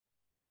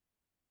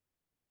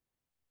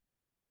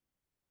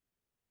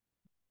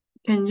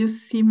Can you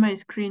see my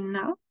screen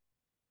now?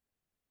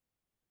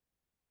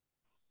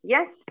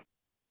 Yes.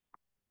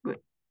 Good.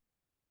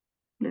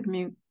 Let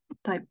me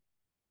type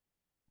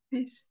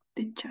this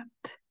the chat.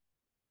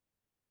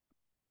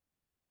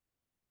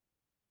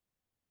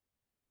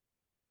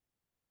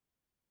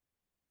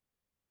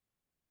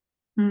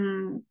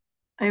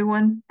 I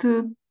want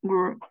to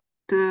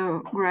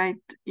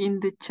write in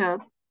the chat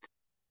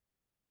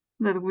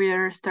that we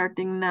are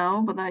starting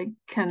now, but I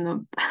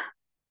cannot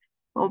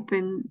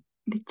open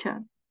the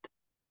chat.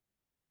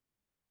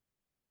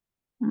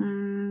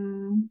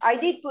 I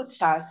did put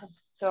start,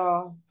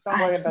 so don't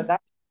worry about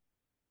that.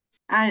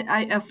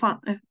 I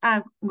found,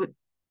 good.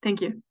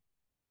 Thank you.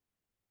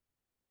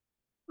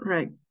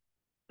 Right.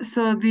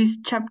 So this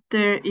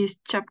chapter is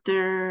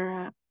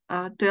chapter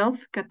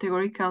 12,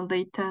 Categorical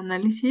Data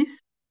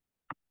Analysis.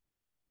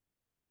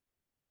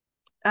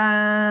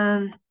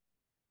 And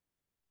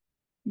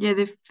yeah,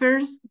 the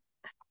first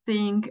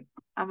thing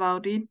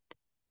about it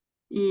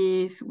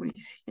is, what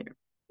is here?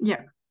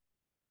 Yeah.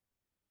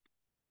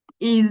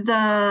 Is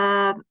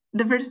that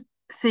the first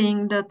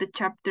thing that the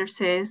chapter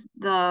says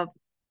that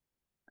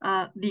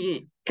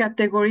the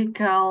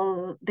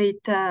categorical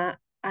data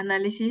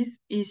analysis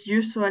is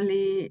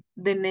usually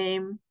the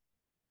name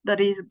that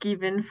is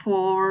given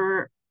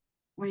for,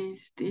 what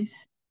is this?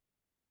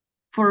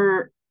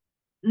 For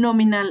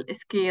nominal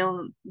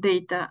scale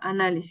data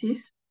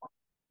analysis.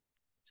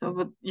 So,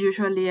 but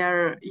usually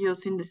are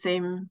used in the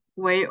same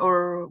way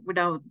or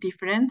without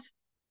difference.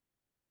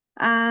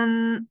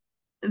 And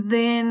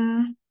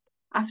then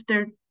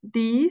after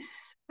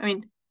this, I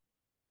mean,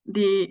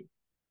 the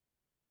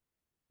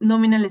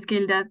nominal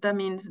scale data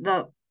means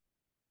that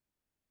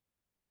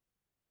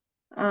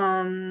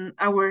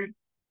our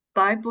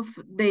type of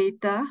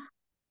data,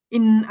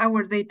 in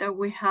our data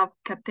we have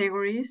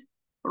categories,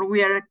 or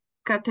we are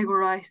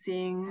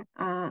categorizing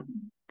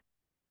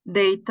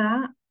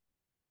data,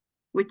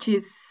 which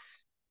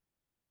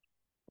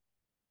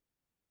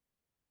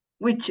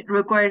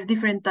requires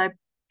different type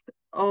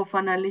of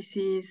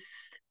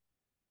analysis.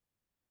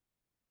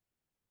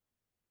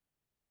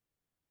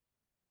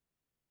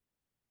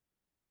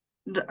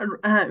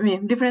 I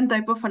mean, different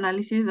type of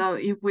analysis that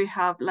if we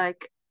have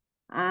like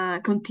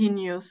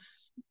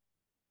continuous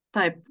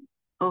type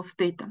of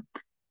data.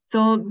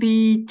 So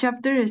the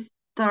chapter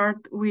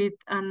start with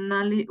an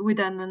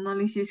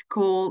analysis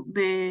called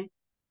the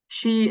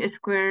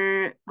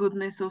chi-square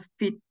goodness of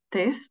fit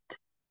test,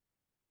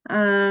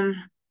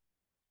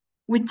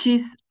 which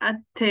is a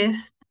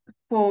test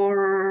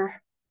for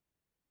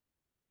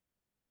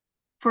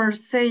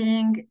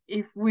saying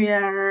if we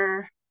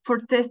are for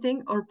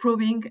testing or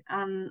proving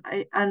an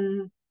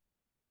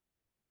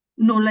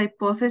null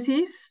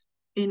hypothesis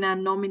in a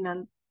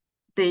nominal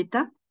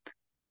data.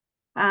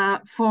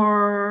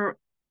 For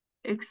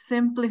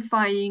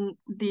exemplifying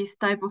this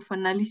type of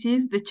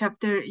analysis, the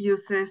chapter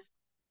uses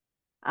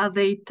a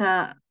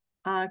data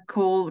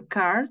called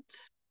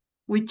cards,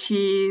 which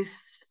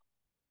is,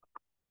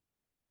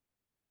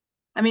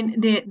 I mean,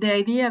 the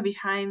idea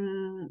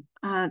behind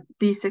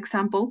this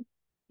example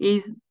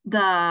is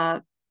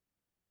that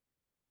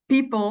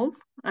people,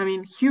 I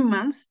mean,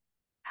 humans,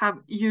 have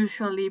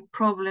usually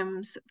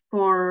problems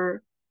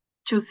for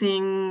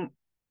choosing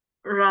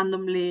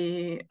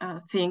randomly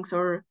things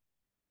or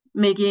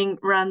making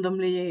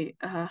randomly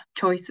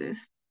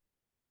choices.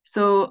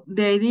 So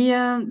the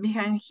idea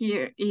behind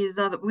here is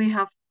that we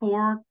have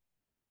 4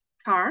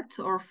 cards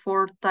or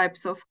 4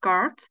 types of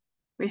cards.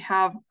 We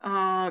have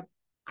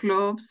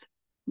clubs,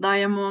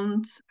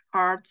 diamonds,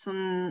 hearts,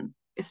 and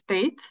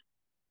spades.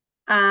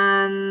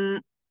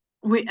 And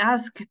we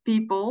ask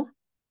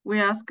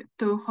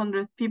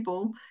 200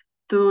 people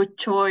to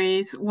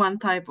choose one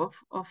type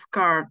of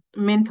card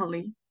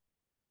mentally.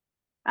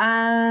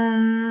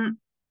 And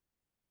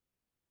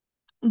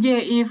yeah,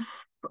 if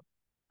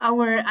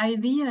our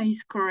idea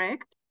is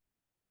correct,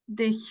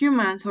 the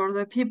humans or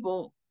the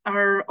people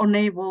are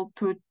unable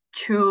to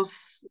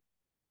choose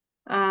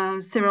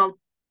several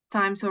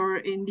times or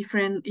in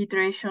different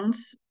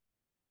iterations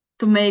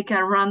to make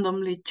a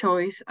randomly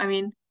choice. I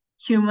mean,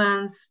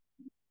 humans,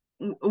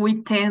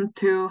 we tend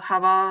to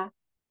have a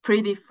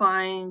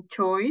predefined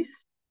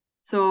choice.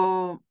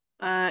 So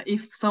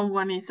if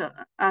someone is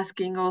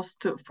asking us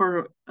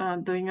for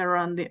doing a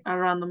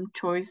random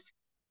choice,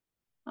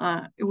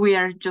 we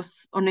are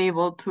just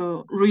unable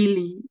to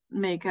really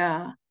make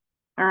a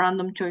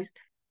random choice.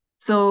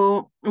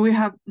 So we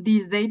have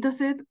this data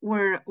set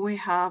where we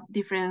have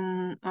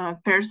different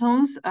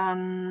persons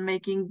and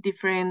making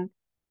different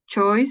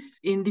choice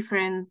in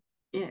different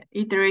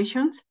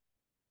iterations.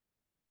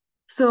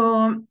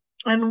 So,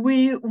 and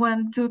we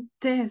want to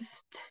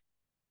test,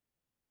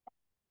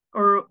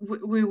 or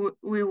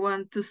we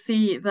want to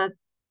see that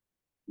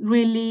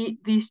really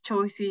this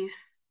choice is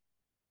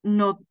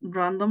not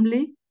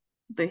randomly,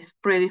 it's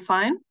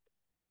predefined.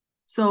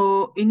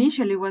 So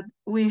initially what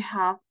we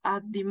have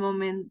at the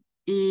moment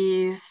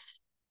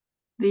is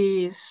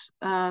this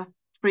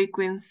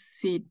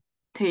frequency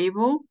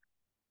table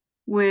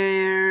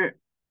where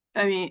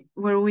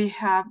we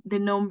have the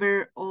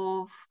number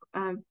of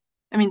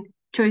I mean,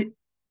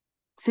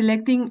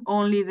 selecting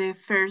only the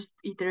first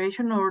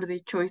iteration or the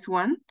choice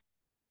one,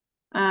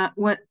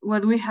 what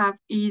we have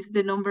is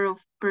the number of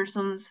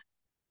persons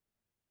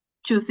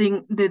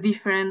choosing the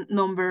different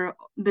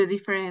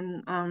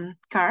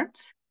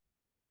cards.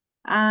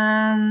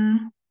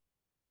 And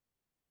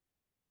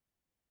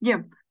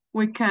yeah,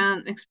 we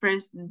can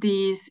express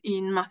this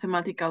in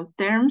mathematical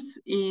terms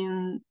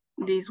in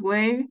this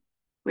way.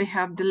 We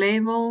have the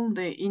label,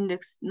 the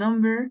index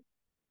number,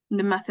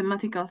 the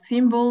mathematical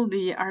symbol,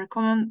 the R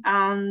command,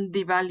 and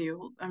the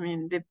value, I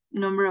mean, the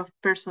number of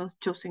persons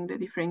choosing the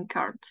different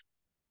cards.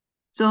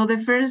 So the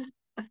first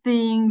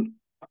thing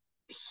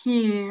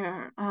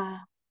here,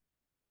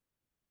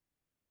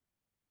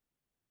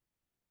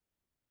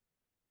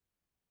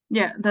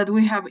 that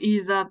we have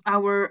is that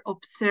our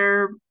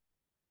observed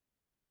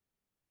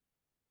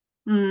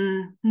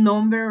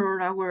number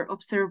or our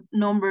observed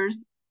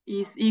numbers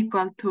is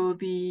equal to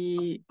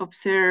the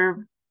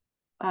observed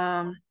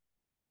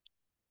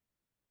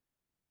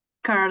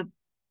card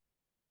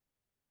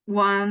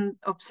one,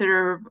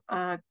 observed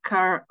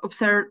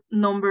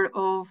number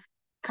of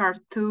card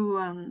two,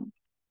 and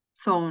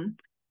so on.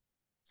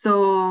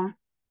 So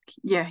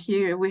yeah,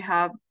 here we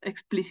have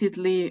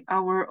explicitly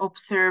our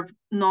observed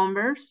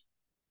numbers.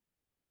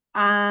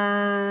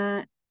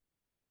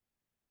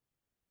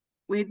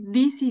 With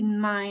this in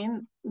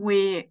mind,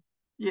 we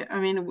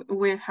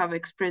have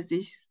expressed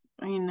this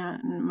in a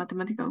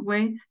mathematical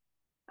way.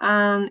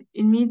 And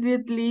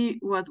immediately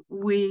what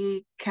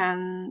we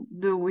can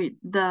do with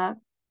that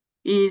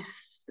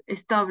is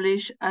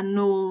establish a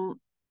null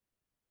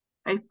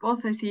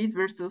hypothesis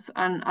versus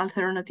an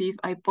alternative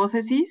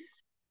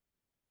hypothesis.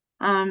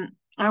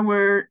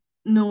 Our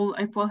null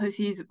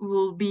hypothesis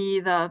will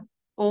be that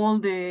all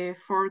the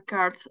 4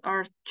 cards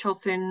are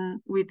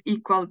chosen with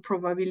equal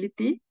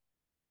probability.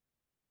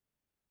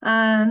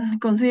 And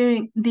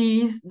considering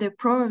this, the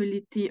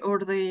probability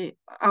or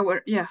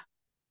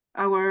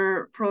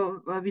our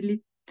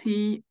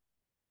probability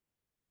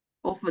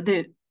of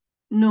the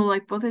null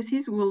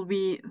hypothesis will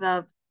be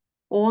that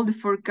all the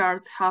 4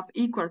 cards have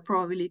equal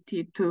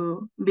probability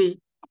to be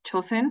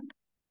chosen.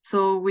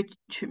 So which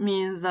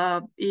means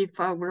that if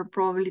our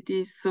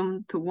probability is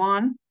summed to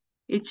 1,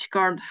 each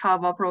card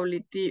have a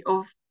probability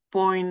of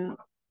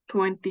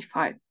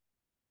 0.25.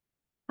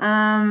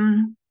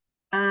 And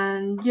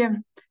yeah,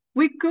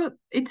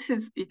 it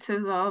says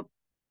that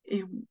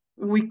if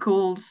we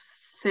could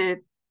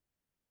set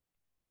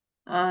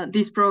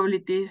these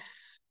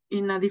probabilities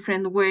in a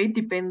different way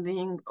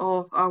depending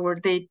of our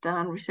data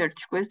and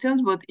research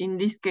questions, but in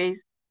this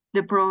case,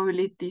 the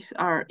probabilities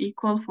are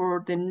equal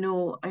for the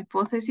null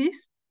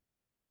hypothesis.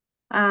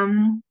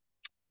 And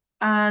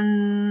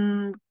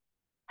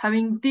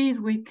having this,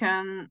 we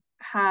can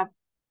have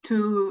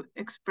 2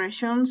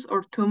 expressions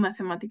or 2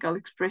 mathematical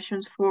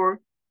expressions for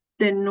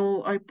the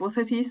null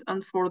hypothesis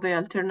and for the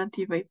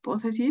alternative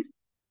hypothesis.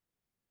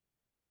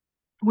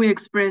 We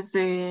express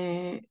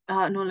the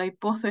null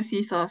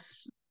hypothesis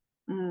as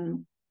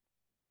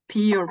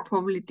P, or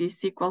probability,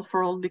 is equal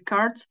for all the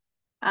cards,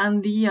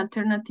 and the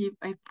alternative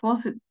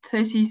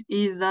hypothesis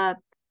is that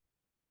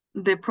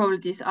the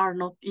probabilities are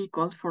not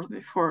equal for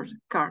the 4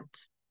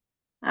 cards.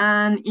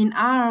 And in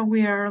R,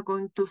 we are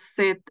going to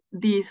set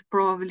these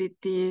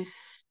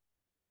probabilities,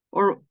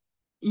 or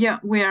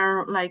we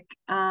are like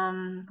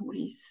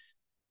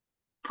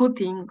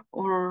putting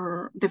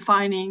or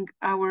defining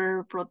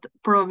our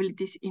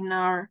probabilities in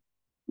R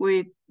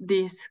with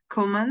this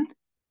command.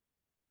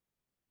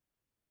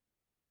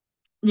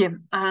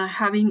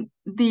 Having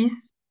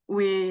this,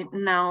 we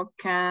now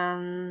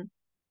can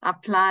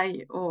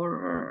apply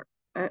or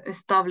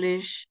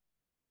establish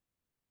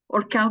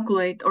or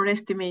calculate or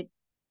estimate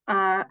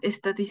a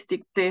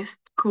statistic test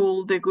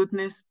called the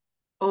goodness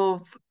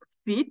of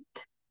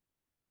fit,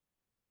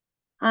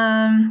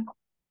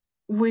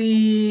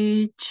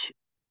 which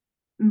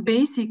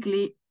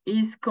basically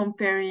is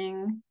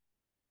comparing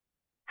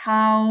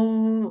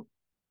how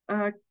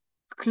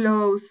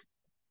close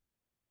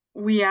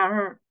we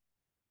are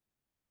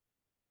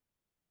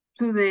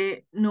to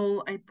the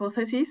null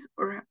hypothesis,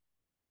 or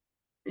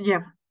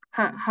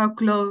how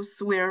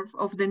close we are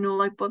of the null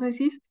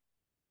hypothesis,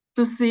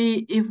 to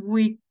see if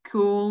we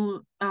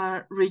could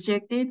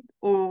reject it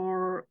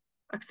or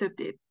accept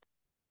it.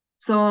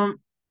 So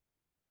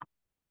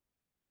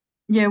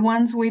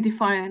once we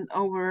define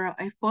our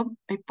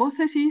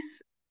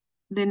hypothesis,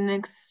 the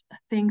next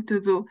thing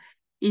to do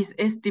is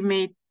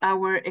estimate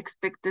our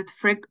expected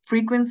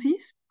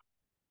frequencies.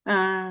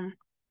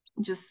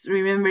 Just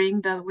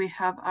remembering that we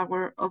have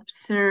our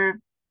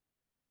observed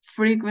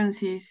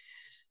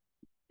frequencies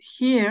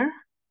here,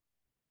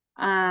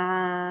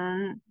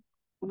 and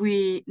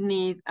we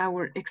need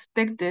our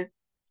expected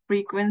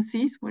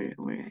frequencies, where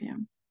I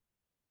am.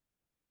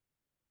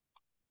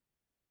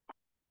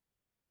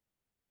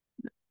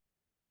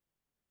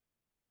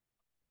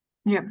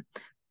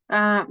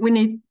 We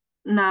need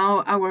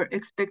now our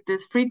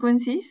expected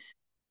frequencies,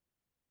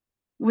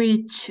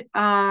 which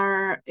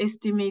are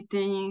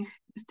estimated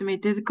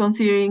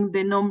considering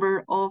the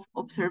number of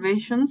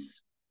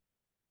observations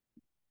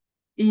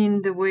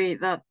in the way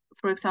that,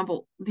 for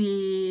example,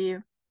 the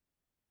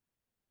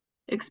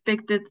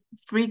expected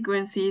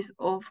frequencies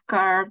of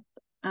card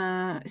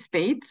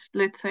spades,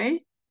 let's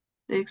say,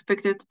 the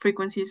expected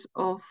frequencies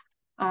of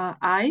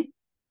I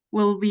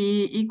will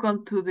be equal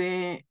to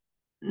the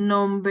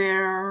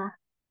number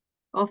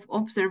of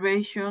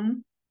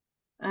observation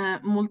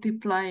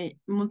multiplied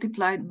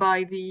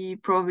by the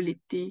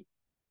probability.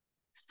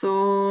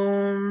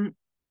 So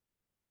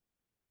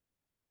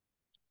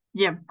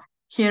yeah,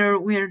 here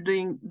we are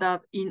doing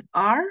that in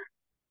R.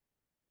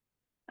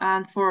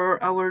 And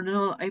for our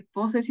null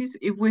hypothesis,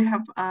 if we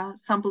have a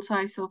sample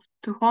size of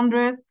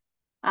 200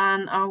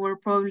 and our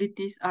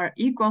probabilities are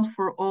equal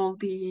for all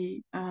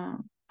the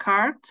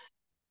cards,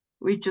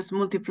 we just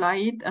multiply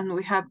it and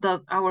we have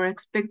that our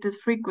expected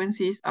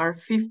frequencies are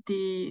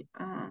 50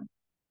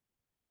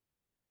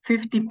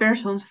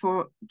 persons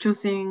for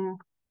choosing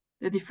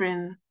the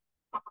different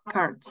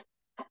cards.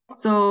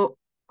 So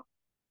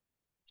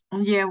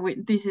yeah,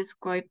 this is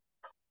quite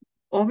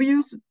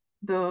obvious.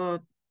 Yeah,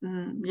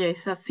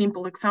 it's a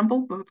simple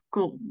example, but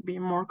could be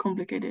more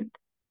complicated.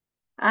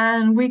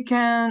 And we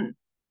can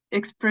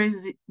express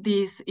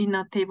this in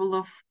a table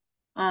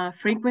of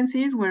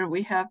frequencies where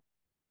we have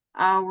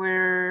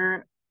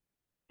our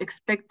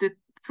expected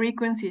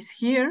frequencies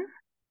here,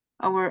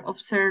 our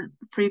observed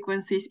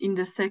frequencies in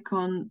the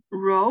second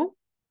row.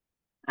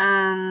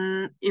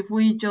 And if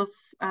we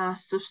just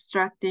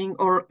subtracting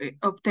or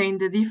obtain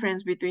the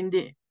difference between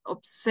the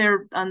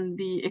observed and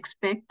the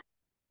expect,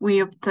 we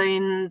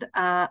obtained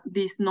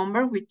this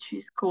number, which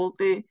is called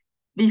the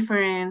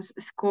difference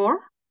score.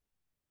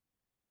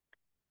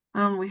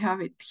 And we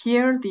have it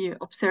here, the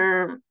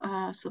observed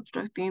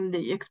subtracting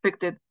the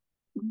expected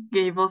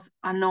gave us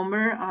a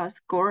number, a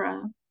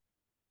score,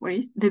 what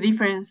is the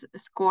difference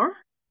score.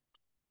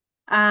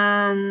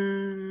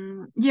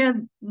 And yeah,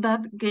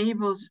 that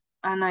gave us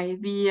an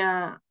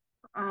idea,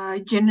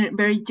 a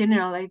very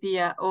general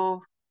idea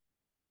of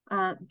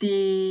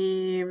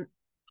the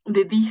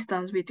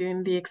distance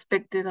between the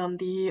expected and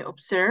the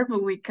observed.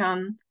 We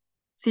can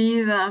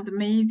see that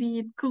maybe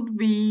it could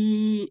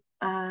be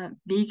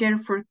bigger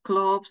for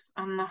clubs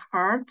and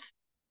hearts,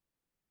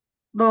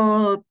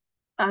 but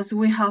as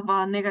we have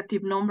a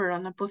negative number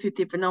and a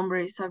positive number,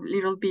 it's a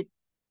little bit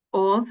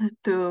odd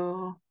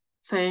to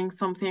saying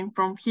something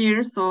from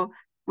here, so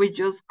we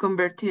just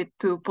convert it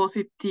to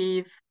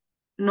positive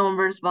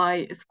numbers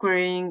by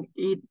squaring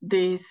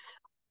this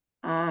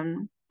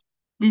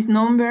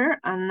number,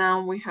 and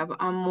now we have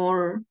a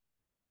more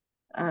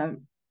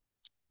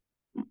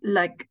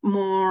like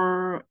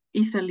more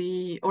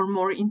easily or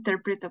more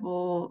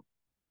interpretable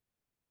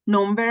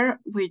number,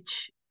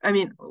 which I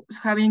mean,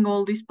 having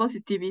all this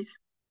positive is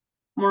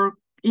more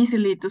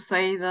easily to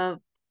say that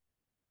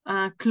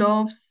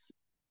clubs,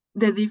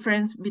 the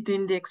difference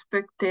between the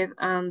expected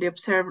and the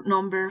observed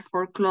number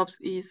for clubs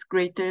is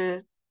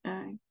greater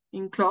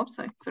in clubs,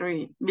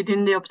 sorry,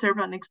 between the observed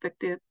and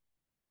expected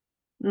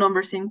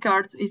numbers in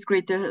cards is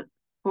greater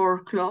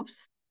for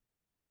clubs.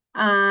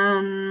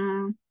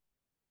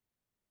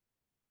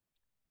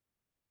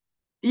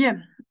 Yeah,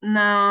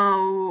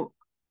 now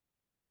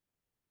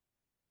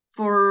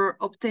for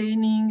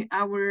obtaining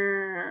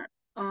our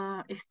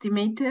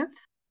estimated,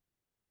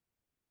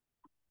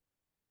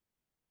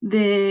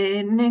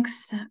 the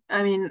next,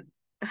 I mean,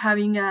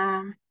 having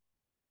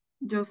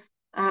just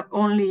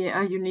only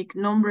a unique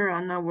number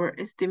and our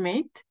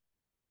estimate,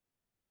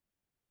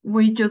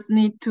 we just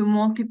need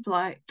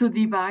to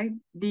divide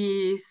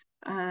these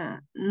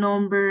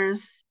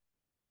numbers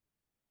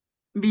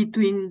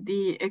between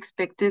the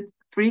expected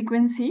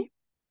frequency,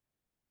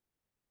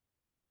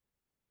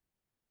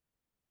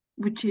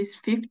 which is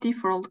 50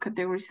 for all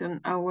categories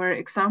in our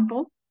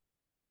example.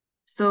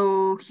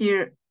 So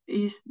here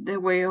is the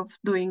way of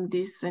doing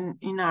this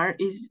in R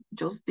is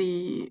just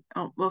the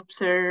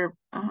observe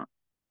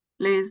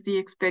less the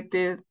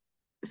expected,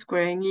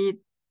 squaring it,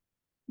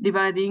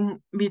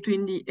 dividing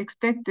between the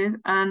expected,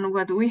 and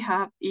what we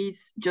have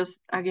is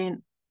just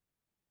again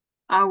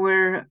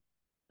our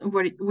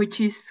which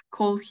is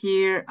called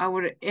here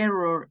our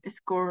error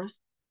scores.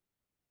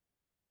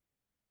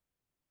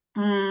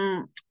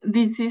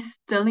 This is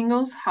telling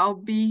us how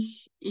big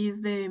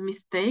is the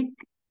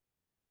mistake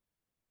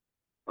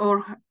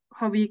or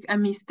how big a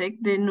mistake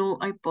the null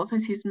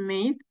hypothesis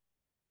made,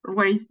 or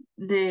what is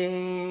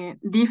the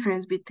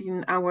difference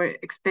between our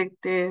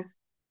expected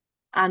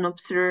and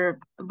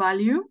observed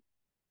value.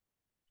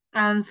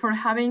 And for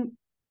having,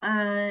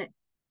 I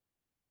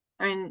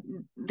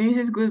mean, this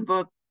is good,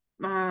 but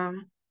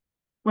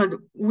what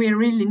we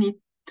really need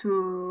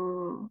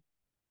to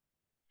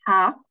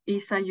have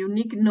is a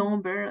unique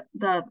number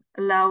that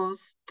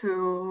allows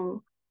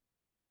to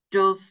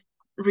just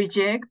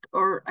reject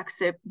or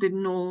accept the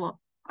null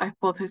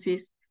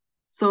hypothesis.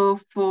 So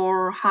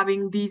for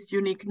having this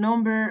unique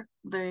number,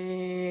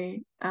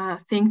 the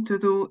thing to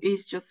do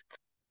is just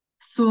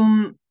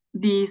sum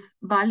these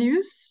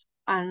values,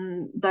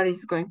 and that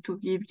is going to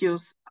give you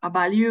a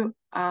value,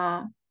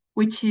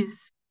 which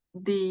is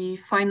the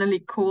finally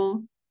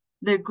called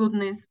the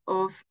goodness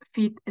of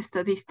fit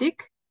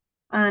statistic.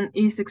 and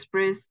is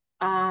expressed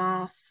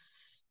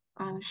as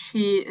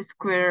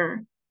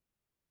chi-square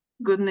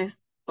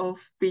goodness of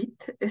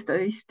fit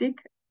statistic.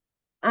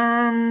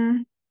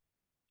 And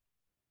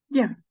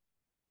yeah.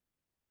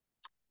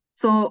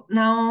 So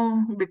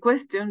now the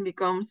question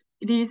becomes,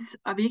 it is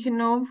a big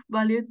enough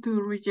value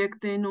to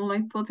reject the null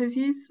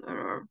hypothesis,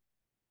 or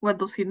what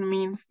does it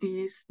mean,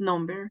 this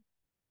number?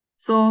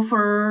 So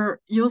for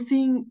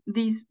using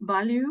this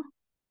value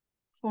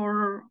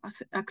for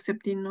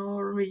accepting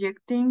or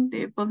rejecting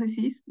the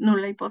hypothesis,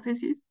 null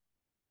hypothesis,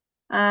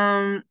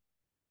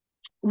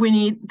 we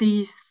need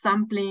this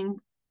sampling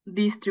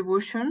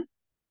distribution.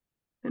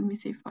 Let me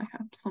see if I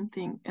have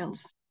something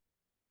else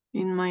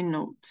in my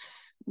notes.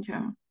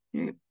 Yeah,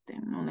 the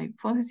null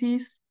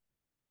hypothesis,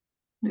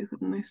 the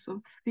goodness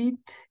of fit.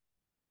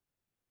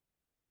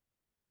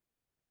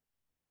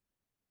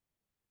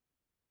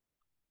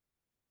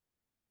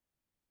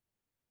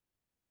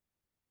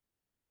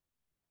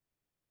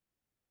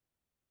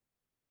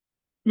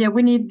 Yeah,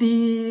 we need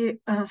the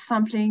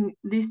sampling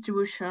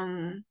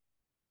distribution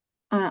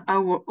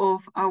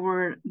of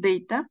our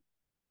data.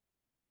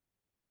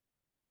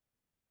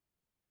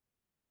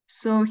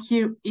 So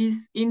here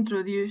is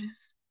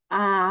introduced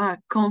a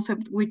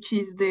concept which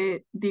is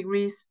the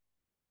degrees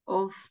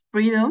of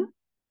freedom.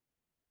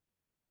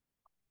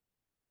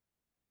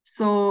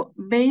 So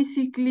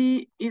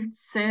basically it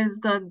says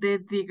that the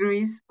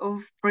degrees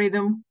of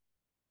freedom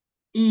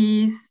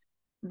is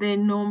the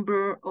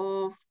number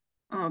of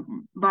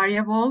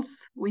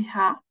variables we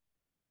have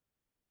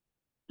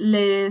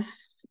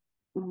less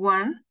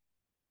 1,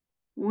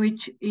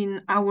 which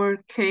in our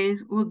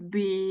case would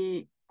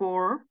be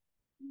 4,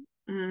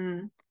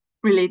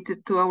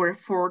 related to our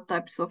 4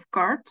 types of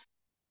cards,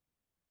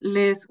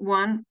 less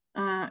 1,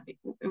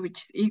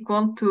 which is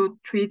equal to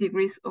 3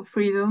 degrees of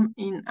freedom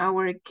in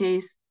our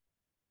case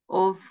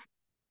of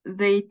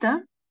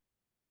data.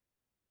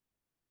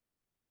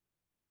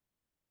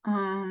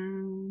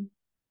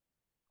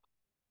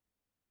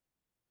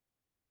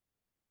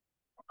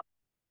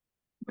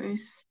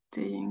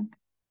 Wasting.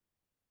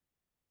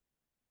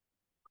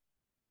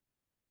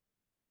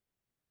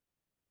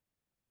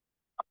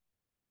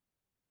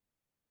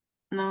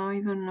 No,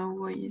 I don't know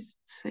why it's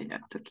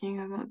talking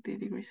about the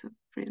degrees of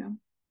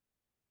freedom.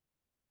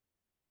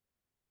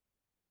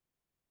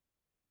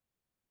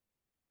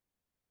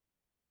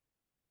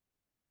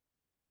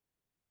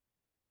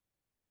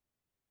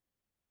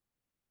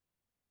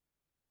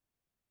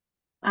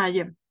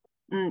 Yeah.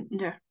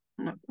 Yeah,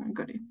 no, I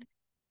got it.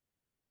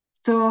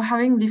 So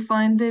having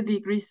defined the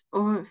degrees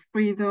of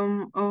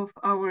freedom of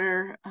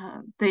our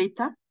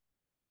data,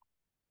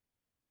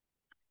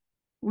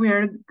 we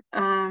are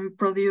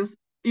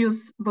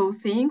use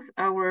both things,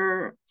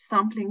 our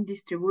sampling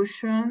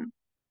distribution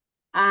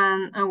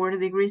and our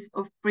degrees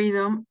of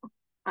freedom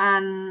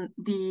and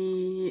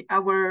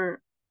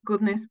our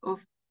goodness of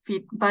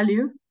fit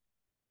value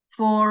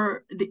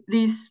for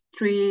these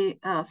 3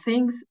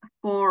 things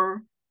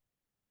for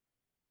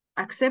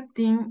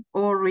accepting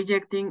or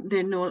rejecting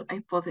the null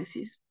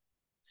hypothesis.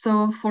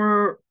 So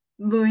for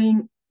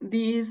doing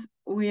this,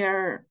 we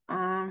are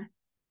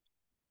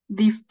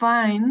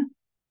define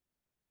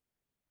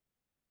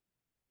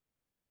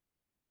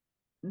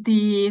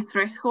the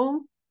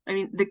threshold,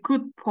 the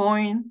cut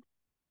point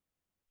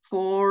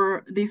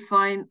for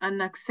define an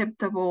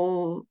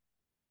acceptable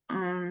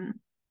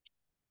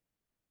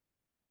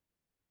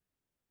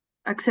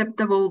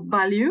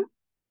value.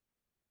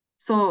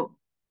 So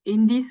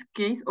in this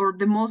case, or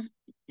the most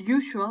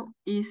usual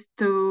is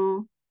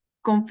to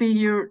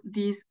configure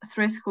this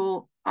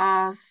threshold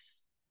as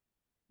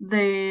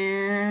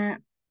the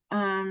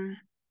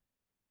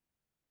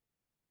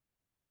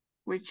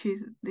which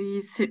is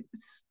the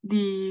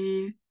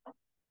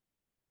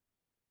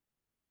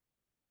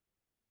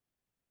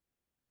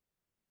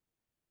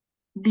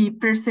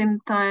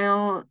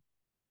percentile,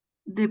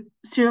 the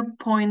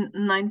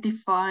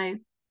 0.95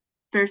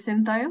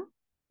 percentile,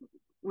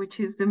 which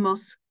is the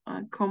most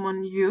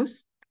common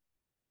use.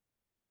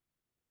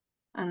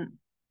 And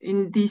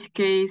in this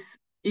case,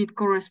 it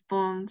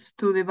corresponds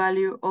to the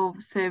value of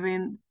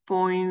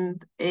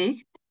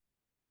 7.8.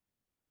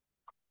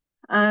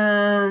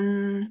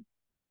 And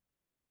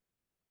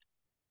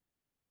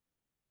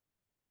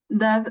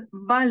that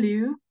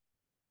value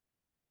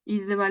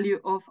is the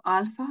value of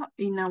alpha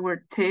in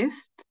our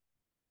test.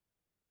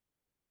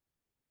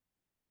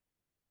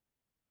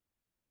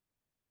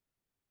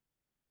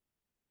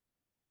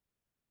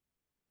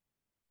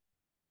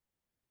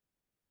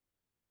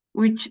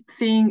 Which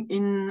seeing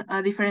in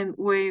a different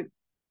way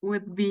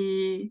would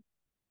be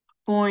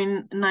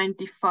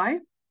 0.95.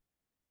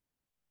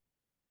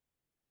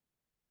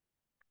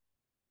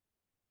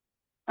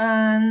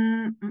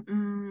 And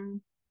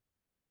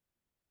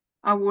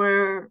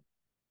our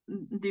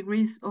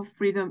degrees of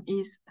freedom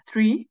is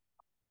 3.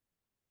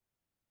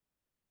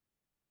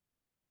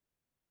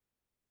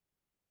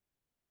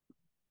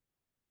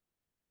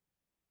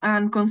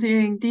 And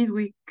considering this,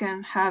 we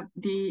can have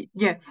we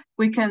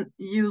can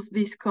use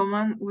this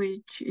command,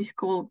 which is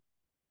called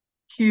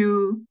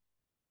Q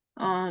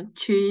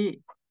chi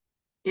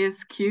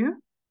SQ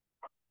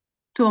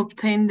to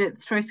obtain the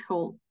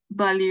threshold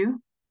value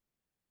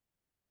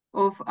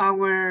of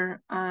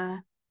our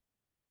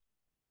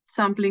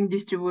sampling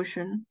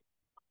distribution.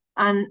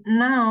 And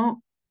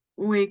now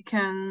we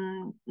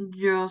can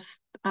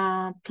just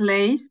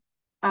place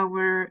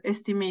our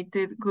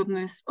estimated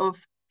goodness of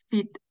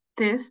fit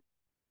test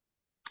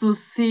to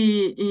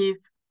see if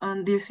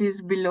this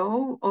is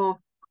below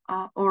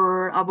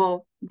or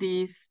above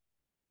this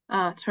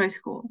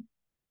threshold.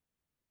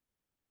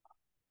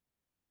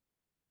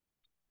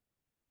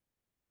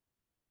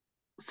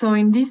 So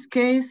in this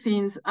case,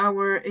 since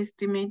our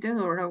estimated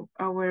or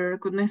our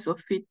goodness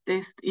of fit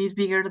test is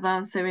bigger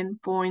than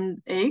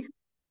 7.8,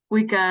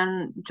 we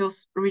can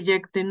just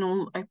reject the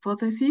null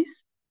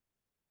hypothesis.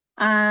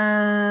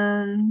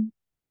 And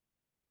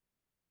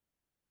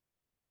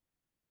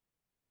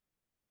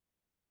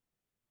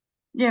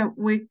yeah,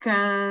 we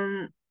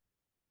can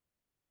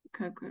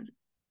calculate.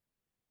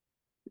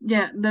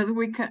 Yeah, that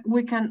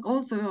we can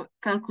also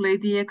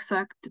calculate the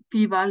exact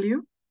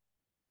p-value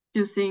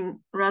using,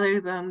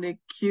 rather than the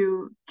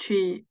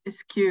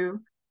Q-chi-sq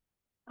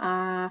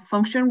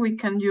function, we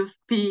can use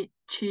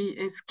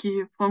p-chi-sq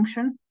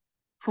function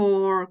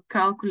for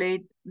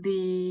calculate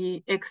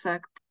the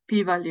exact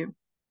p-value.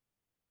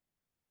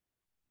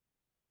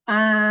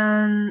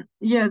 And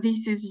yeah,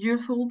 this is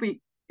useful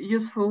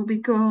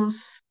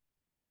because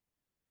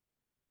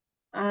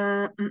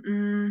yeah,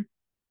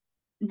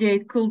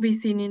 it could be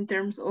seen in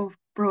terms of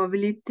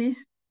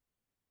probabilities.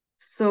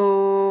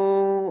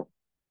 So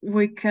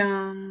we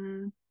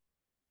can,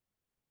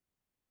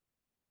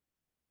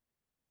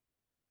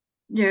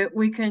 yeah,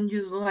 we can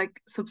use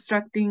like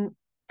subtracting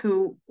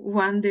to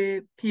 1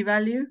 the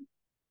p-value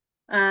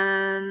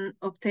and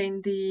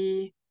obtain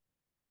the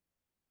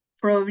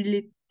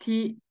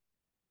probability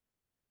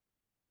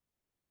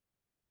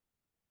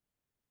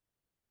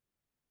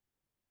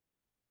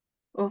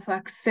of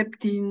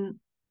accepting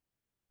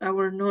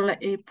our null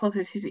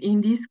hypothesis.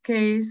 In this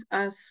case,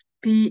 as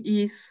p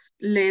is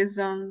less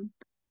than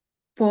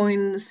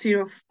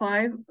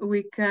 0.05,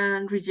 we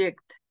can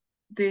reject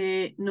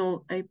the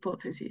null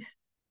hypothesis.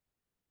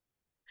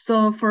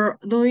 So for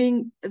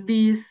doing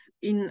this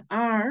in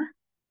R,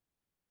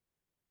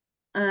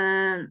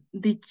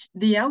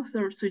 the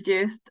author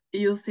suggests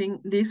using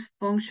this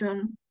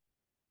function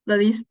that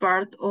is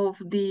part of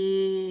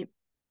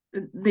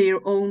their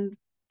own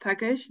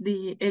package,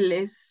 the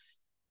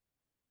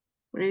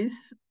where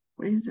is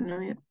the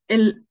name?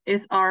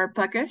 LSR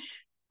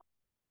package.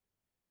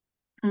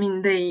 I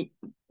mean, they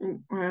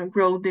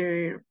wrote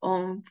their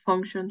own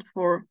function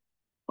for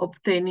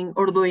obtaining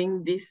or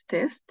doing this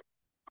test.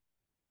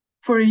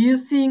 For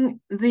using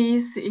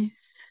this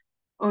is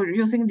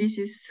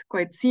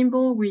quite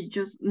simple. We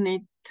just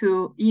need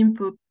to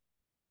input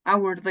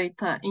our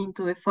data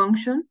into the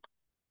function,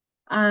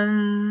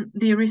 and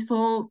the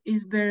result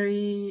is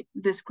very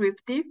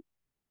descriptive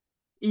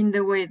in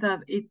the way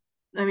that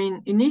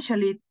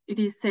initially it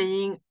is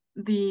saying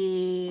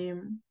the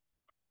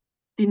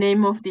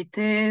name of the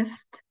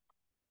test,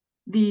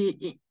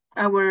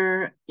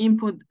 our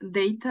input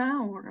data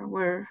or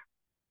our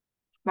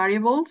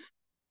variables.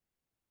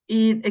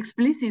 It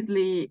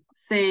explicitly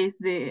says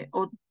the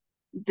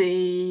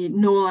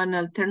null and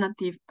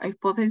alternative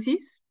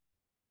hypothesis,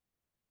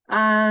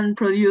 and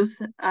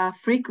produce a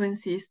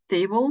frequencies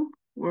table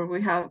where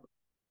we have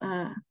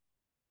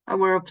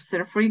our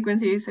observed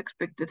frequencies,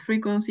 expected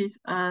frequencies,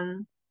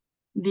 and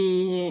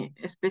the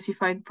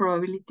specified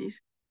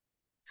probabilities.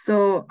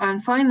 So,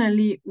 and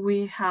finally,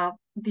 we have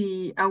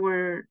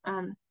our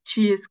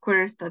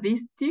chi-square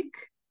statistic,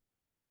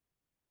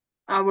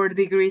 our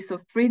degrees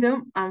of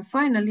freedom, and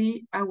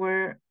finally,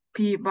 our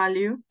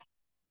p-value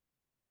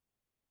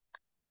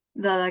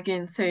that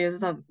again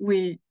says that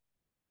we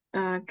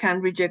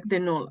can reject the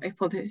null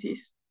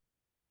hypothesis.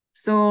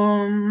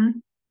 So,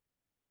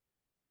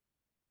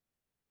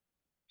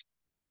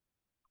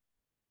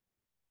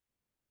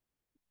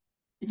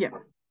 yeah.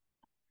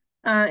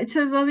 It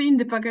says that in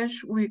the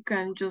package, we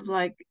can just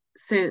like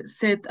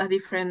set a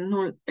different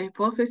null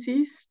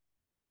hypothesis,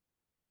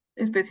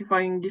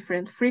 specifying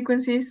different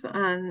frequencies,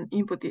 and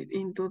input it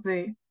into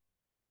the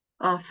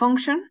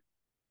function.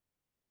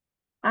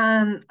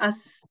 And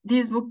as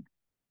this book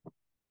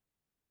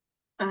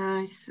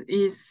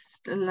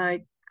is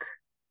like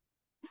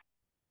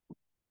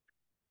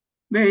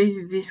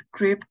very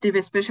descriptive,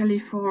 especially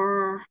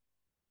for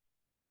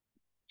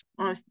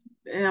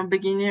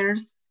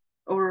beginners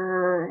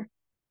or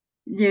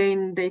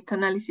in data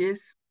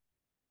analysis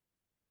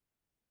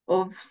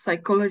of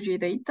psychology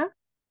data,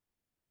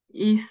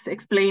 is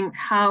explain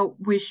how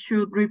we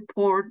should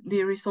report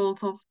the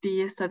results of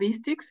the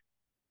statistics.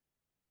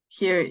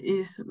 Here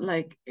is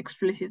like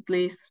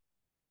explicitly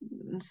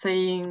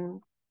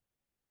saying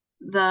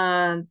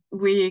that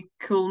we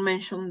could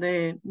mention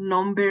the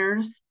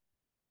numbers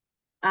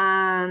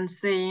and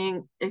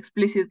saying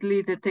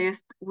explicitly the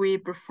test we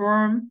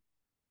perform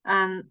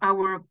and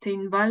our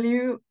obtained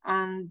value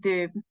and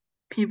the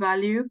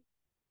p-value,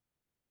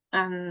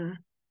 and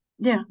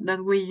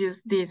that we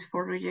use this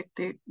for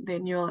rejecting the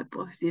null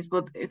hypothesis,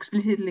 but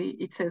explicitly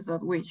it says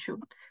that we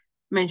should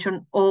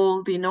mention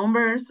all the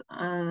numbers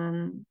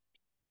and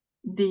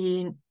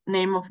the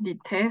name of the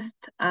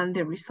test and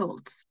the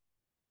results.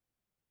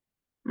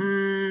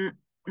 Let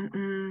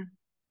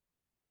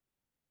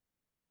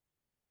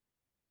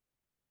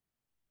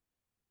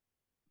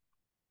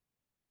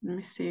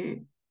me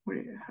see where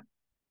you have.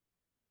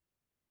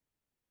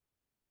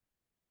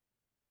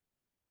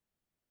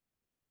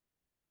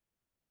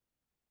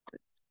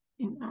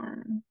 In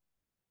our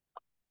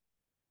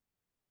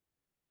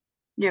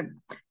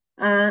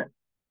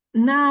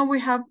now we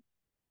have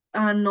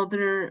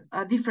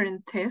a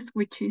different test,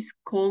 which is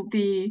called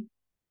the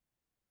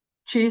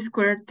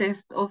chi-square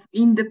test of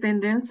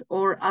independence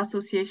or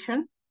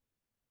association,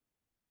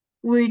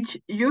 which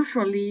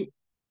usually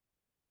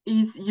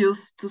is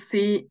used to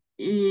see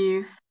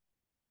if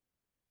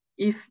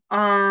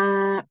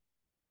a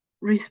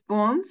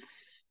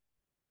response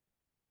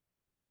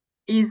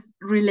is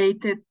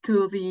related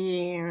to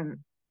the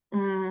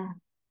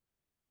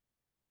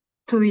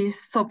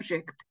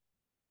subject.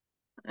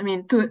 I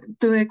mean,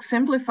 to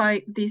exemplify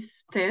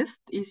this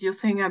test is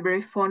using a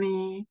very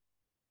funny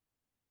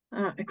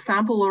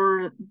example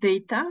or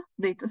data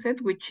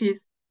set, which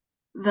is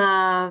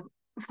from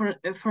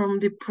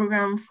the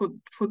program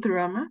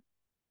Futurama.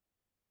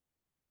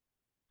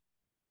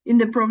 In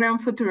the program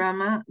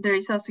Futurama, there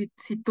is a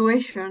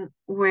situation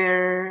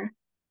where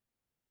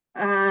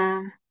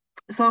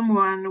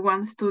someone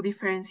wants to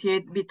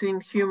differentiate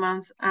between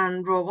humans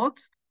and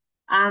robots,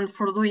 and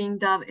for doing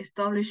that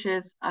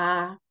establishes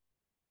a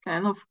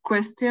kind of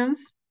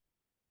questions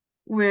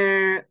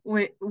where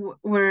a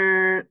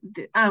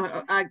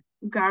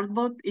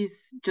guardbot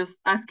is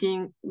just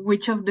asking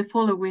which of the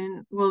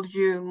following will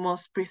you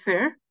most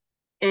prefer.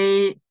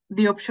 The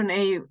option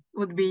A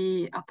would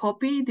be a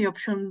puppy. The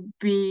option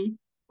B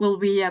will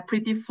be a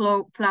pretty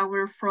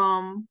flower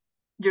from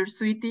your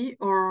sweetie,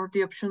 or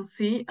the option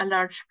C, a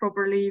large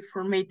properly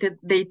formatted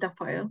data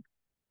file.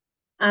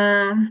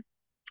 The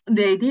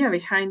idea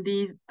behind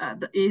this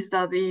is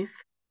that if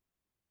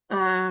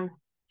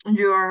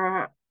you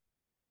are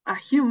a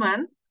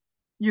human,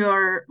 you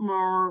are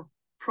more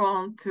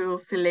prone to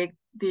select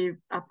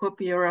a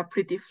puppy or a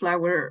pretty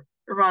flower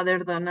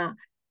rather than a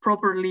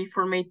properly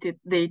formatted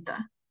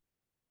data.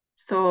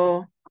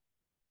 But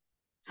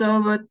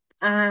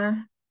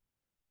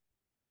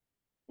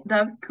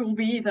that could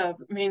be that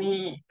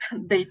many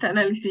data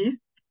analysis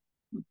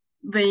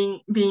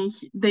being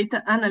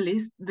data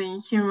analysts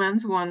being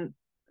humans,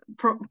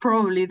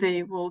 probably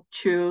they will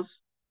choose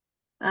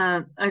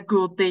a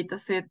good data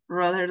set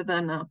rather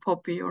than a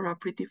puppy or a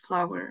pretty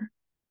flower.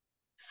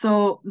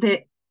 So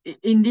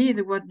indeed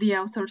what the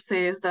author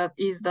says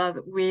is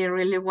that we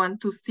really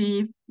want to see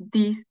if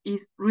this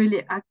is really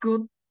a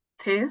good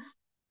test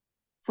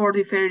for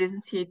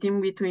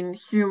differentiating between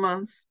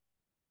humans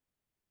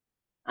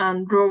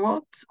and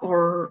robots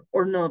or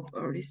not,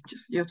 or it's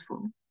just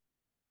useful.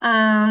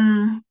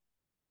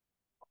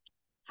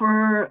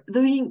 For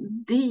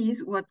doing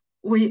this, what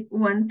we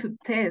want to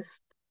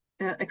test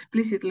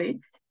explicitly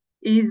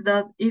is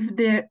that if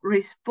the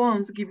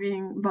response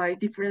given by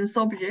different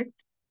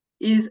subjects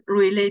is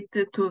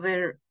related to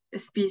their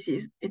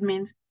species. It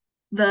means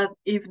that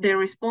if the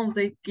response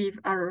they give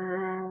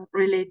are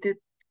related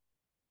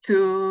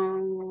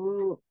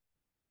to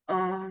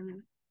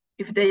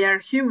if they are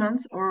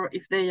humans or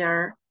if they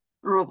are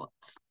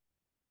robots.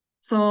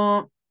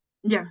 So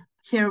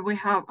here we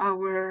have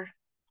our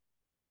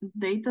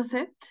data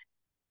set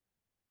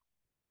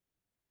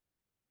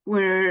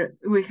where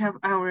we have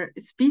our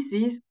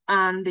species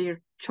and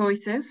their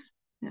choices.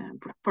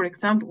 For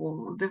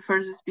example, the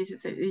first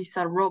species is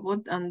a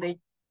robot and they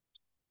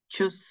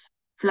choose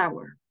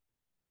flower.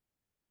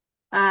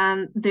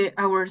 And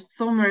our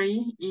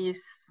summary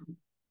is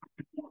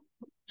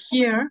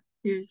here.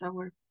 Here's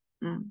our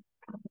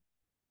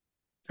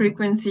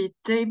frequency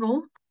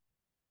table.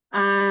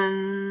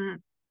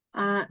 And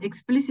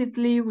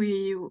explicitly,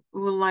 we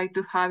would like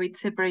to have it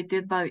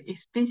separated by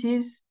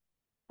species.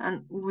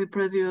 And we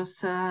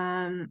produce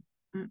a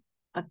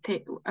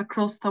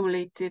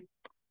cross-tabulated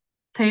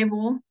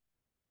table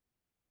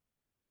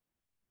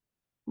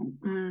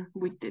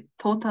with the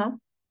total.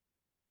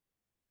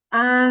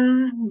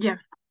 And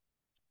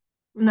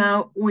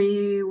now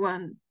we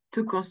want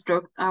to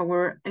construct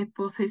our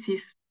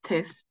hypothesis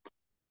test.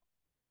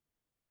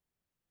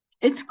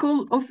 It's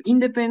called of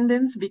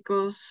independence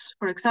because,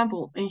 for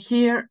example, in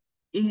here,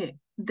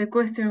 the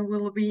question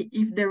will be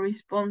if the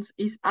response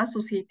is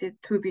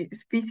associated to the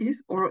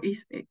species or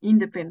is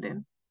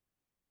independent.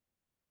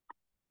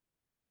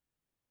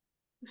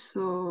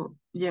 So,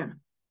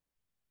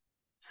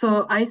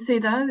 So I say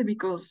that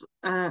because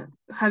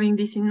having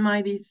this in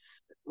mind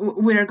is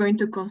we are going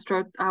to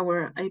construct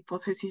our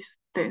hypothesis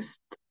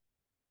test.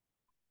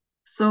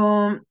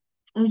 So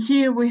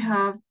here we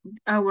have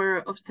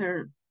our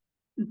observed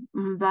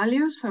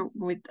values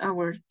with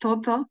our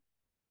total,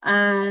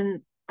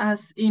 and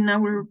as in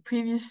our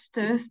previous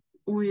test,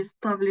 we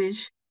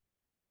establish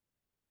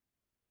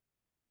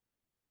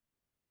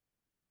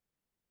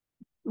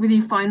we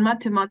define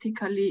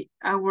mathematically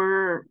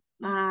our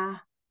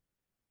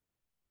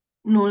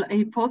null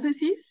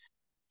hypothesis.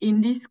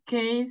 In this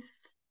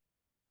case,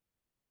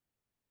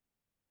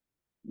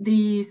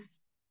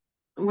 this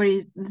where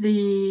is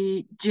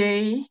the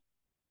J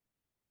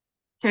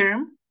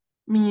term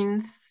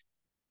means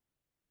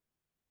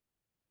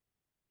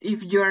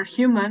if you're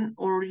human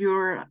or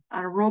you're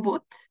a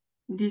robot.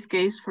 In this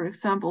case, for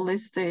example,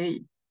 let's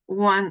say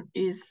 1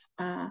 is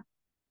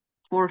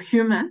for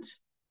humans,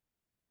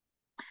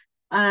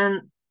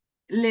 and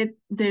let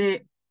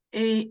the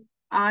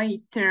AI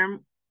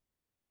term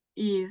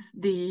is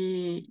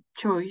the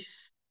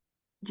choice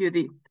you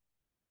did.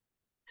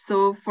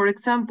 So, for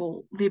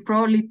example, the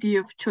probability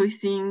of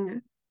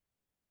choosing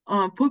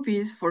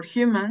puppies for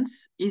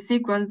humans is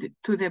equal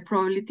to the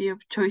probability of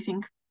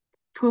choosing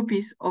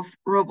puppies of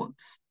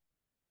robots.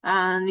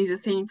 And it's the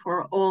same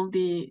for all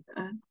the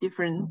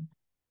different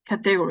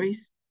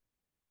categories.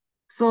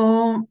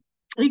 So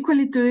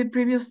equally to the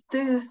previous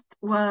test,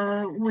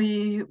 what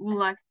we would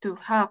like to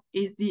have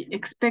is the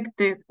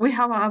expected, we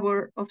have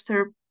our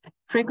observed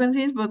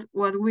frequencies, but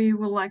what we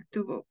would like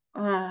to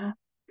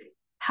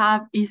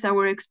have is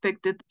our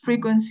expected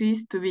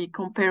frequencies to be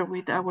compared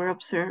with our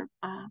observed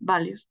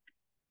values.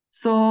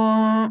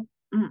 So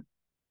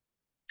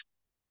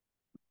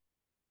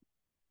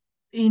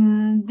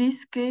in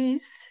this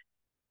case,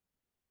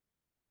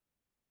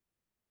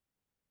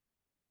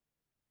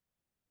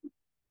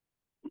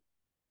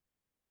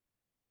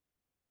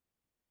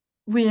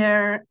 we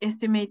are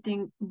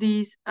estimating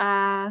this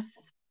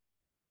as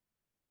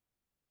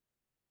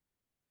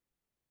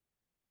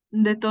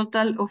the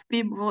total of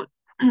people,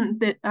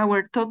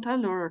 our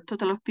total or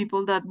total of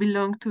people that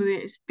belong to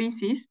the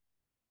species.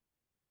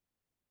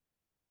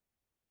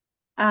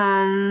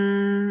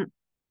 And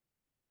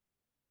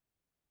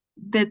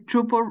the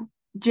true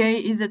J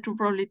is the true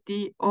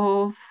probability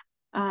of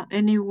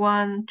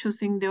anyone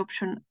choosing the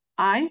option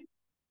I.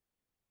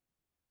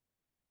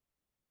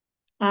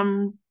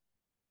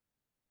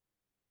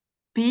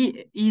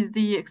 P is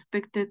the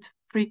expected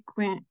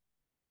frequency.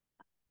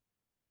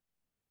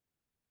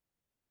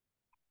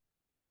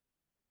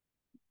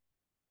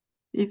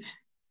 If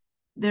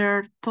there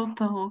are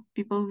total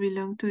people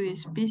belong to the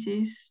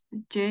species,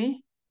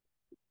 J,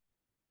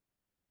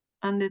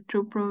 and the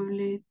true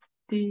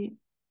probability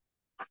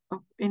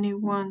of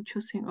anyone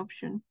choosing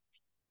option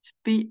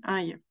P.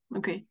 Yeah,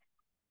 okay.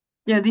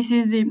 Yeah, this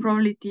is the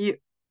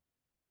probability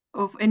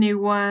of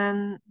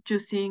anyone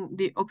choosing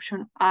the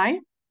option I,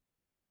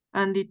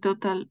 and the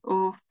total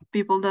of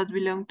people that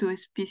belong to a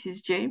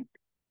species J.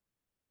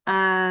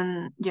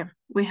 And yeah,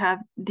 we have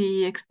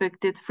the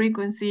expected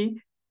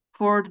frequency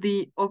for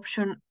the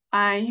option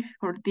I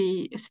for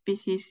the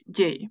species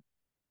J.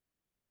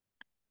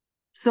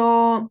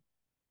 So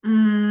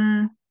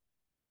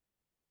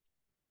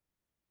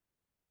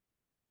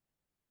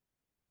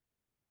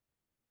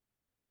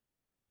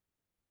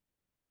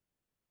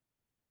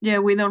yeah,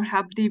 we don't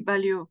have the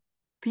value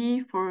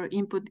P for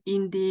input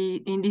in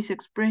this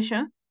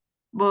expression,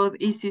 but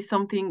this is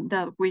something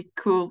that we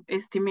could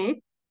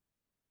estimate.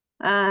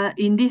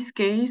 In this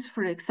case,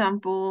 for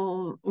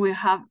example, we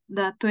have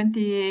that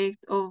 28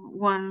 of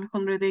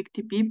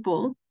 180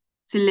 people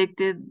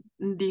selected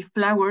the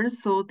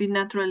flowers, so the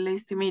natural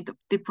estimate of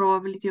the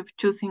probability of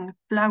choosing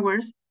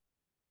flowers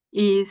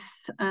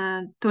is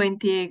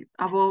 28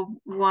 above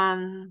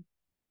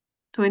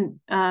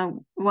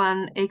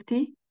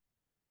 180,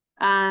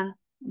 and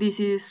this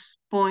is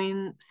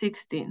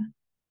 0.16.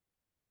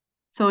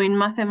 So in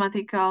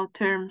mathematical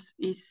terms,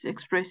 is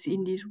expressed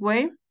in this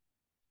way.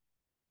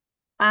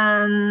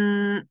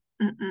 And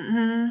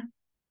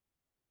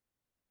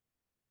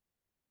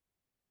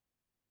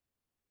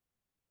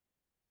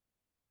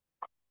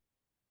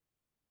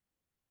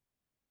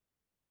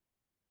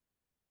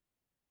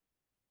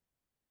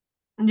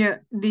yeah,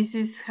 this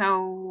is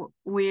how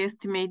we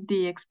estimate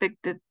the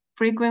expected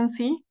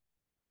frequency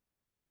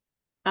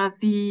as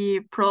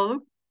the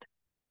product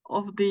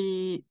of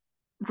the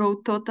row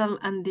total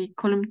and the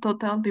column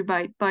total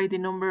divided by the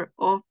number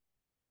of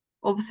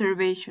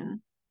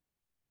observation.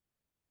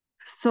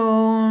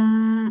 So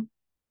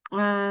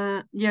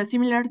yeah,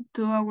 similar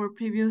to our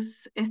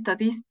previous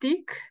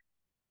statistic,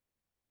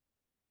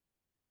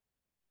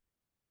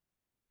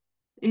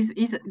 this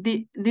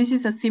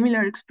is a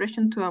similar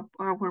expression to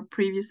our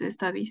previous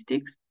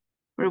statistics,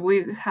 where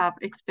we have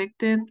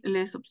expected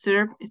less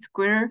observed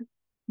squared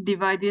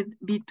divided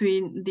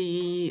between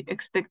the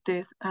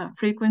expected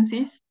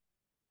frequencies.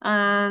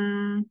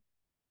 And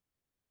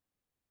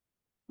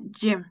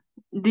yeah,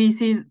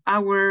 this is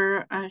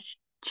our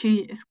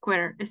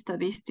chi-square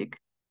statistic.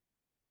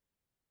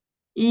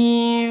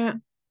 Yeah,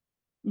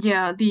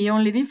 the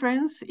only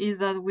difference is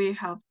that we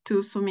have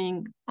two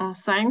zooming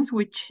signs,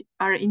 which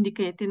are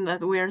indicating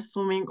that we are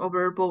zooming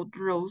over both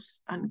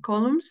rows and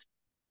columns.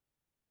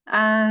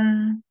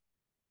 And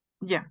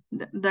yeah,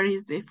 that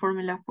is the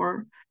formula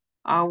for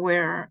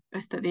our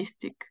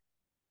statistic.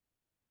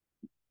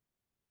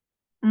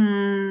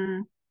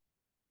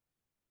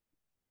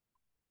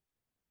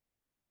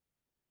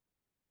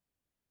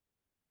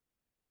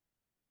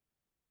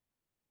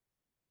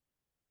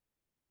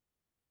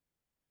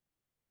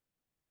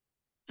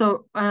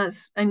 So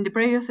as in the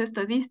previous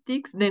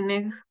statistics, the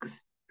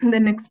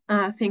next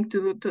thing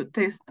to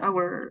test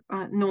our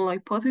null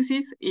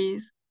hypothesis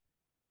is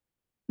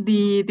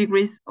the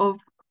degrees of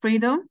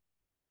freedom.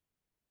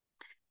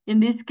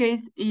 In this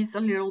case, it's a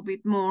little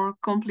bit more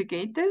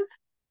complicated.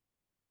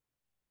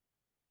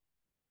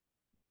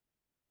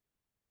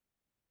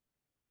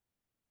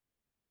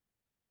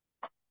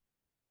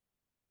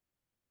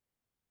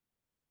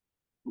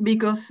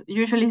 Because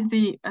usually it's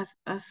the,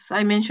 as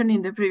I mentioned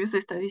in the previous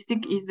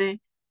statistic, is the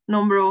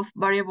number of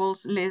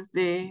variables less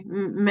the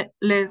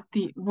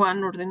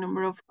one or the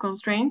number of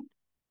constraints.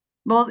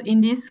 But in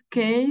this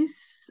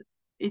case,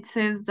 it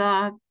says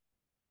that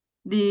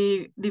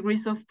the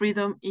degrees of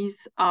freedom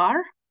is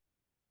R.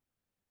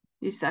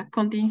 It's a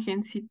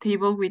contingency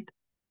table with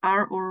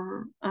R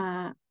or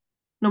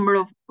number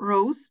of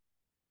rows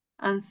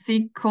and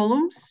C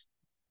columns,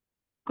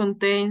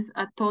 contains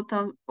a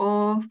total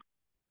of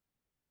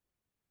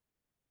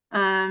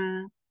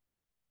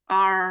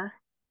R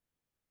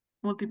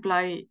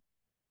multiplied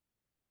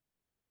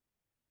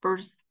per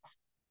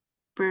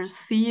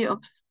C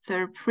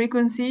observed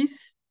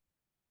frequencies.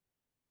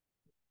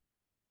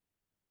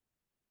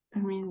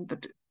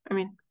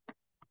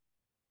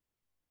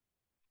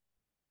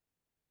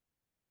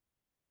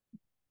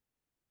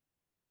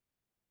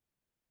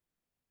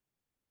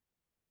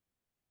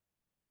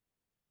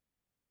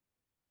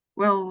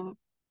 Well,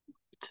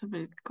 it's a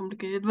bit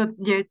complicated, but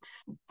yeah,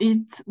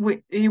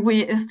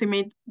 we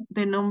estimate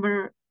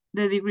the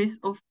degrees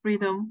of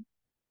freedom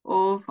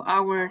of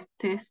our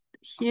test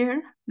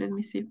here. Let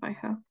me see if I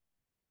have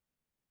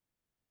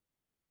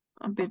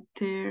a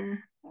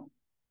better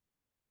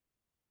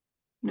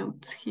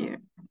notes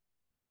here.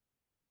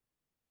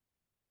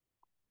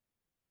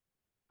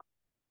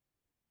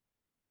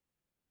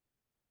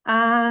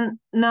 And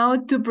now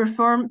to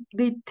perform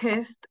the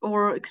test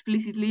or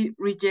explicitly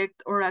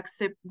reject or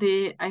accept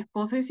the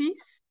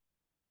hypothesis,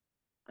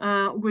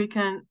 we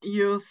can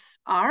use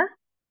R.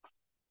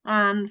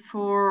 And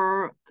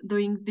for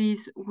doing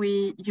this,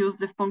 we use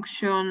the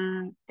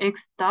function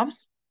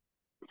xtabs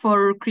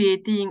for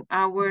creating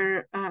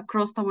our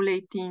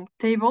cross-tabulating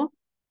table.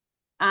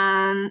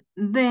 And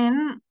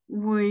then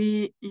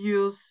we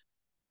use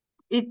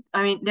it,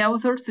 the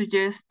author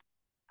suggests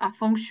a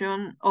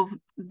function of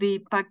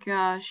the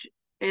package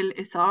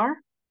LSR,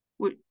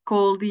 we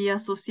call the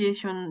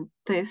association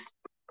test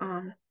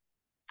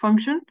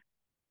function.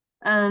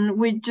 And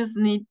we just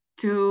need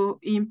to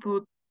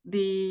input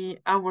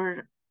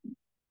our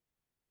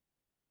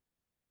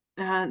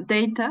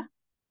data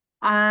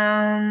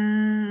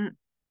and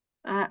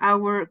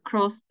our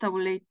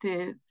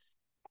cross-tabulated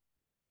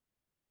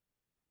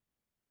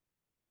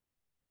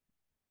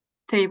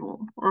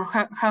table, or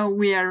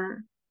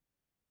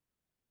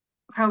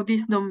how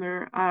these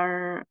numbers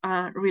are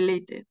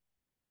related.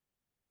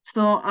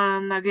 So,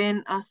 and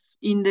again, as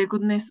in the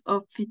goodness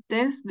of fit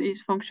test,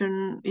 this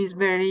function is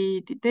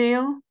very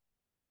detailed,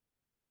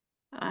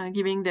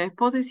 giving the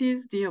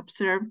hypothesis, the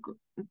observed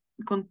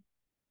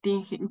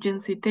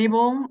contingency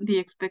table, the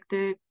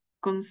expected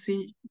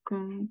contingency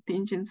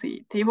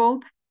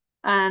table,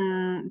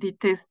 and the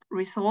test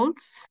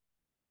results,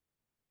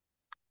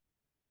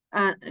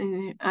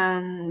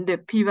 and the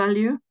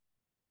p-value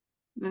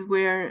that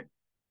we're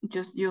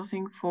just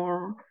using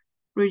for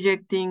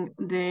rejecting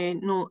the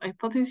null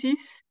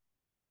hypothesis.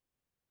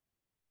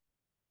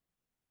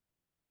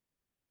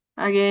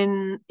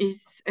 Again,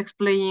 is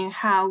explaining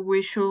how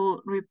we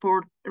should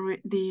report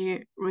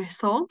the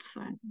results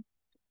and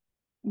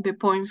the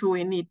points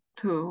we need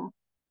to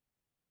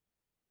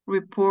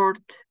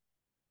report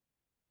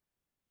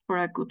for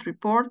a good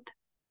report.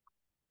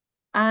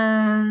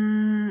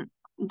 And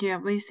yeah,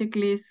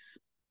 basically it's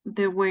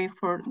the way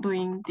for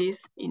doing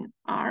this in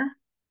R.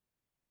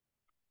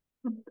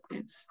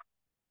 It's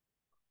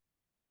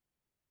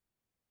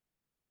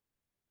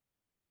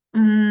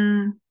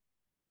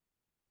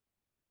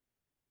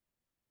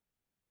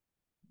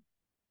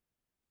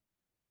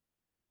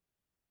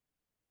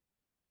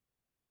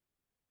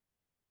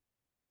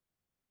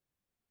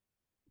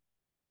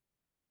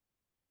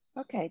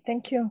Okay,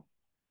 thank you.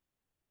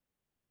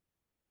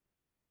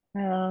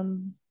 I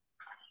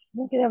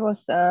think that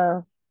was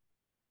a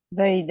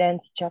very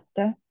dense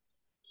chapter.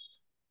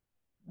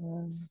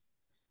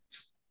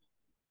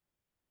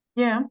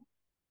 Yeah.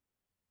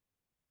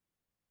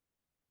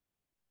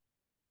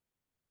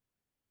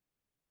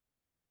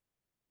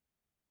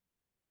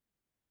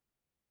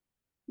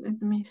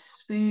 Let me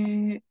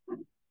see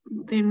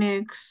the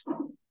next.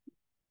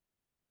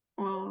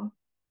 Well,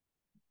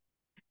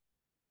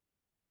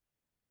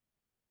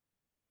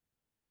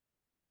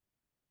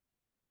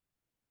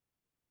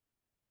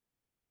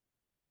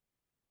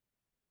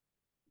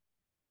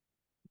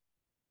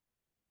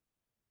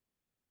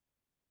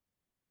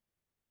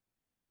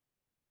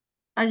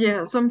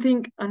 yeah,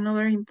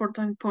 another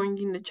important point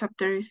in the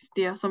chapter is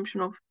the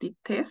assumption of the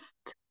test,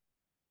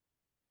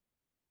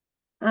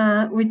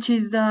 which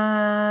is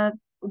that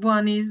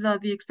one is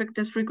that the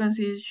expected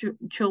frequency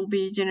should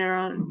be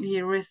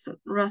generally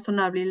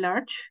reasonably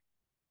large.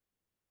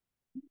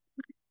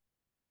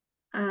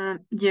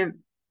 Yeah,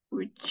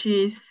 which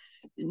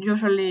is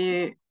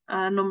usually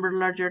a number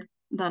larger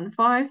than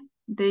 5.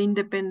 The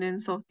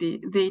independence of the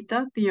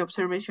data, the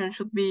observation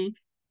should be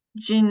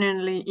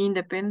genuinely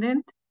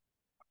independent.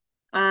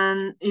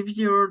 And if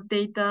your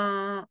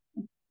data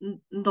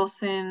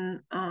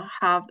doesn't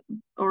have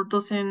or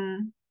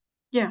doesn't,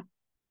 yeah,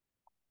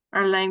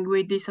 align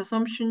with this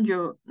assumption,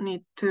 you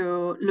need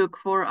to look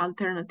for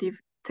alternative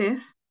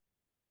tests,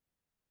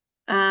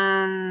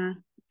 and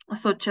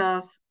such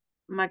as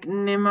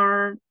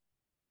McNemar,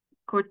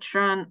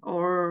 Cochrane,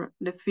 or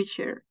the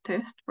Fisher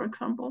test, for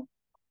example.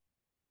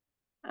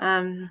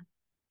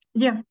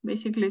 Yeah,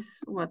 basically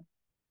is what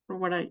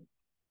I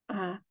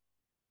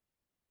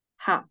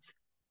have.